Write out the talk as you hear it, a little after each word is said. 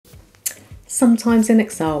Sometimes in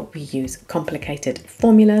Excel we use complicated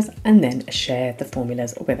formulas and then share the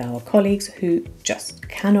formulas with our colleagues who just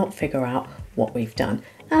cannot figure out what we've done.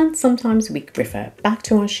 And sometimes we refer back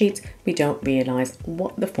to our sheets, we don't realise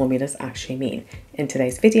what the formulas actually mean. In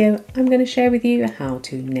today's video, I'm going to share with you how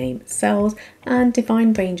to name cells and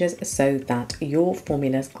define ranges so that your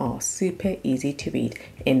formulas are super easy to read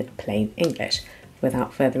in plain English.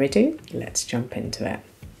 Without further ado, let's jump into it.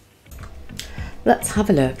 Let's have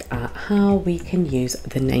a look at how we can use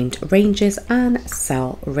the named ranges and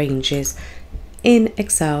cell ranges in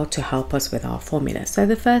Excel to help us with our formula. So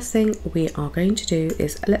the first thing we are going to do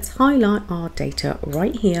is let's highlight our data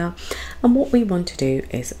right here, and what we want to do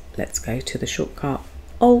is let's go to the shortcut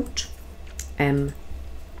Alt M.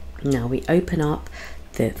 Now we open up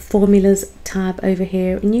the formulas tab over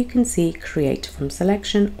here and you can see create from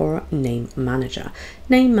selection or name manager.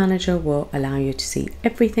 Name manager will allow you to see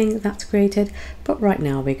everything that's created, but right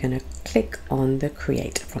now we're going to click on the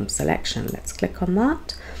create from selection. Let's click on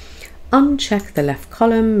that. Uncheck the left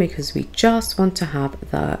column because we just want to have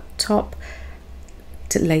the top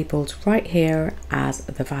labeled right here as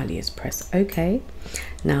the values. Press OK.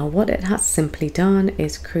 Now what it has simply done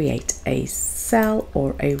is create a cell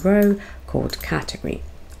or a row called category.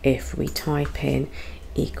 If we type in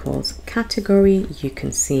equals category, you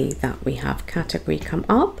can see that we have category come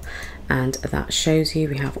up, and that shows you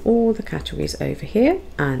we have all the categories over here,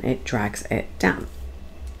 and it drags it down.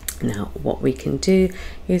 Now what we can do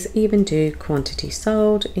is even do quantity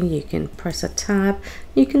sold, and you can press a tab.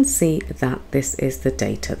 You can see that this is the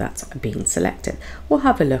data that's been selected. We'll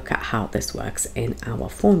have a look at how this works in our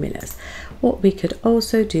formulas. What we could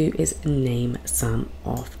also do is name some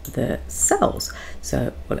of the cells.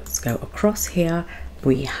 So let's go across here.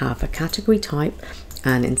 We have a category type,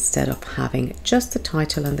 and instead of having just the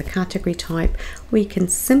title and the category type, we can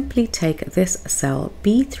simply take this cell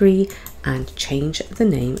B3 and change the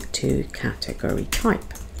name to category type.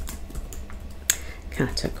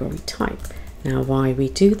 Category type. Now why we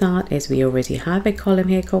do that is we already have a column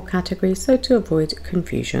here called category, so to avoid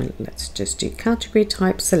confusion, let's just do category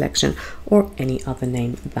type selection or any other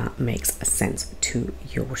name that makes sense to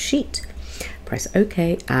your sheet. Press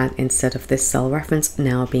OK, and instead of this cell reference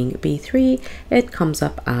now being B3, it comes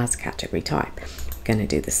up as category type. I'm going to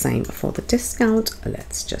do the same for the discount.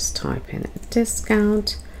 Let's just type in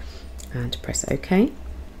discount and press OK.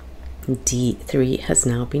 D3 has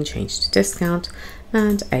now been changed to discount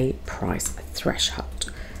and a price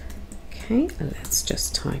threshold. Okay, let's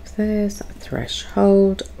just type this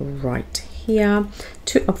threshold right here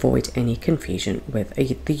to avoid any confusion with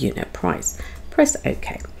the unit price. Press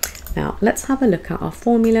OK. Now let's have a look at our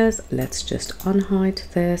formulas. Let's just unhide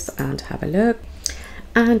this and have a look.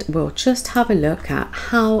 And we'll just have a look at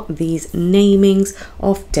how these namings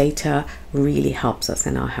of data really helps us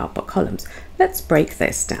in our helper columns. Let's break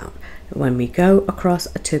this down. When we go across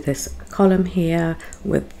to this column here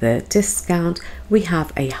with the discount, we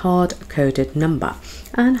have a hard-coded number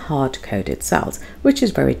and hard-coded cells, which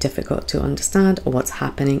is very difficult to understand what's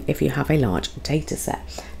happening if you have a large data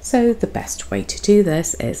set. So the best way to do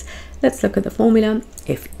this is, let's look at the formula.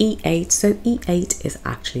 If E8, so E8 is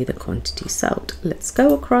actually the quantity sold. Let's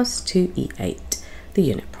go across to E8, the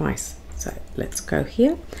unit price. So let's go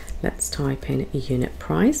here, let's type in unit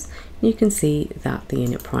price. You can see that the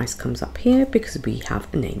unit price comes up here because we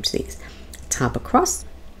have named these. Tab across.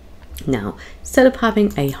 Now, instead of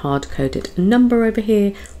having a hard-coded number over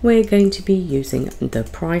here, we're going to be using the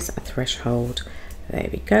price threshold. There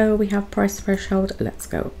we go, we have price threshold. Let's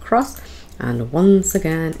go across, and once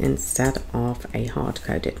again, instead of a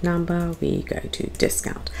hard-coded number, we go to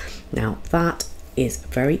discount. Now that is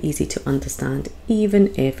very easy to understand,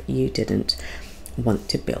 even if you didn't want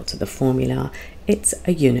to build the formula. It's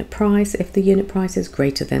a unit price. If the unit price is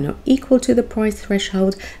greater than or equal to the price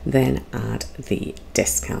threshold, then add the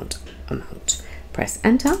discount amount. Press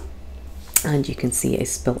enter, and you can see a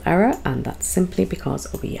spill error, and that's simply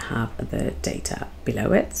because we have the data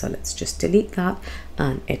below it. So let's just delete that,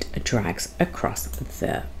 and it drags across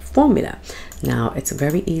the formula. Now it's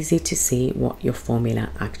very easy to see what your formula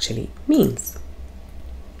actually means.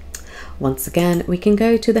 Once again, we can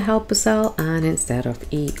go to the helper cell, and instead of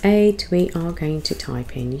E8, we are going to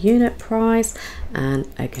type in unit price, and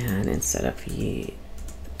again, instead of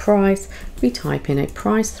price, we type in a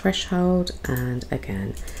price threshold, and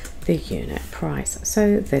again, the unit price.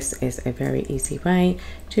 So this is a very easy way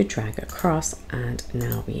to drag across, and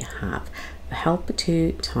now we have the helper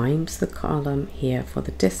 2 times the column here for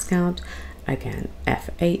the discount. Again,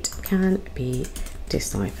 F8 can be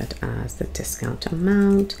deciphered as the discount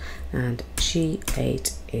amount, and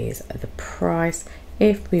G8 is the price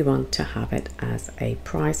if we want to have it as a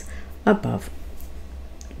price above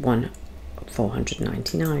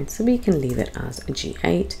 499. So we can leave it as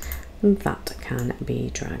G8 and that can be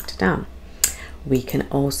dragged down. We can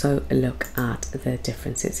also look at the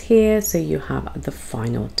differences here, so you have the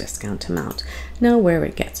final discount amount. Now where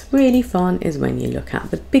it gets really fun is when you look at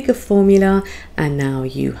the bigger formula and now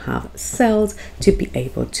you have cells to be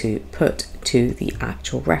able to put to the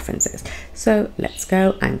actual references. So let's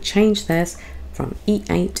go and change this from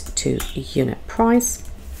E8 to unit price,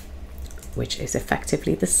 which is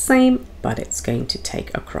effectively the same, but it's going to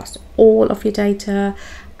take across all of your data.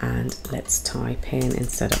 And let's type in,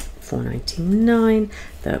 instead of 499,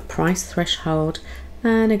 the price threshold,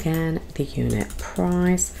 and again the unit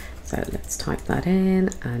price. So let's type that in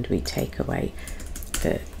and we take away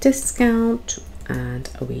the discount and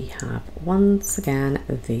we have once again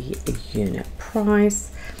the unit price,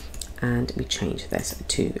 and we change this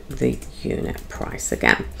to the unit price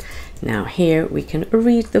again. Now here we can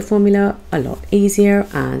read the formula a lot easier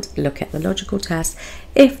and look at the logical test.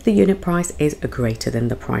 If the unit price is greater than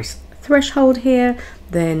the price threshold here,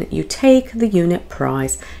 then you take the unit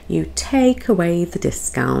price, you take away the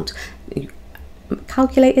discount, you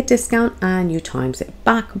calculate a discount and you times it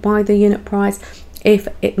back by the unit price if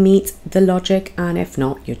it meets the logic, and if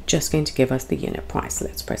not, you're just going to give us the unit price.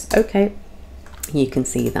 Let's press OK. You can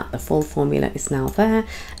see that the full formula is now there.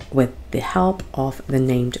 With the help of the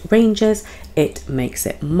named ranges, it makes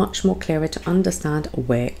it much more clearer to understand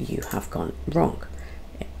where you have gone wrong.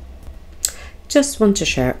 Just want to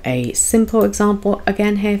share a simple example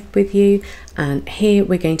again here with you, and here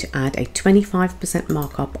we're going to add a 25%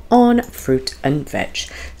 markup on fruit and veg.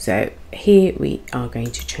 So here we are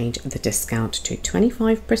going to change the discount to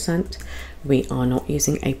 25%. We are not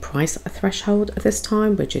using a price threshold this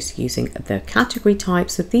time, we're just using the category type.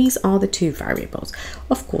 So these are the two variables.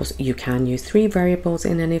 Of course, you can use 3 variables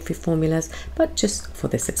in any of your formulas, but just for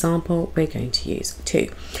this example, we're going to use 2.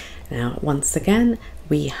 Now, once again,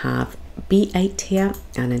 we have B8 here,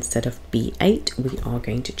 and instead of B8, we are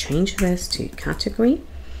going to change this to category.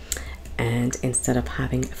 And instead of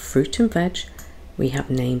having fruit and veg, we have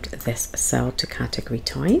named this cell to category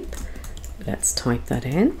type. Let's type that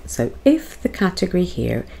in. So if the category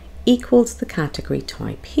here equals the category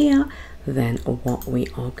type here, then what we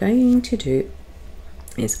are going to do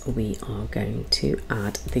is we are going to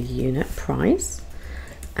add the unit price,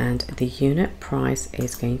 and the unit price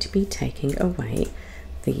is going to be taking away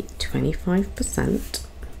the 25%,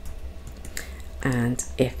 and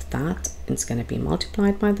if that is going to be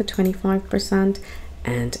multiplied by the 25%,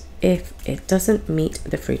 and if it doesn't meet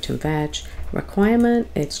the fruit and veg requirement,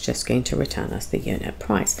 it's just going to return us the unit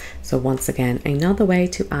price. So once again, another way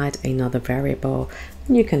to add another variable,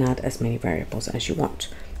 and you can add as many variables as you want.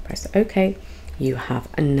 Press OK. You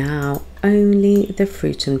have now only the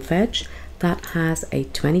fruit and veg that has a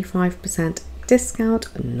 25%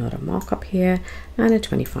 discount, not a markup here, and a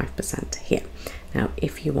 25% here. Now,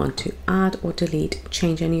 if you want to add or delete,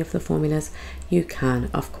 change any of the formulas, you can,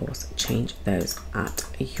 of course, change those at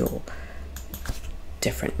your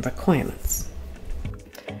different requirements.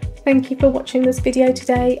 Thank you for watching this video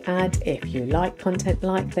today, and if you like content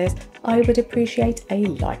like this, I would appreciate a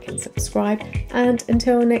like and subscribe, and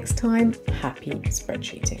until next time, happy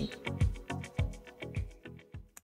spreadsheeting.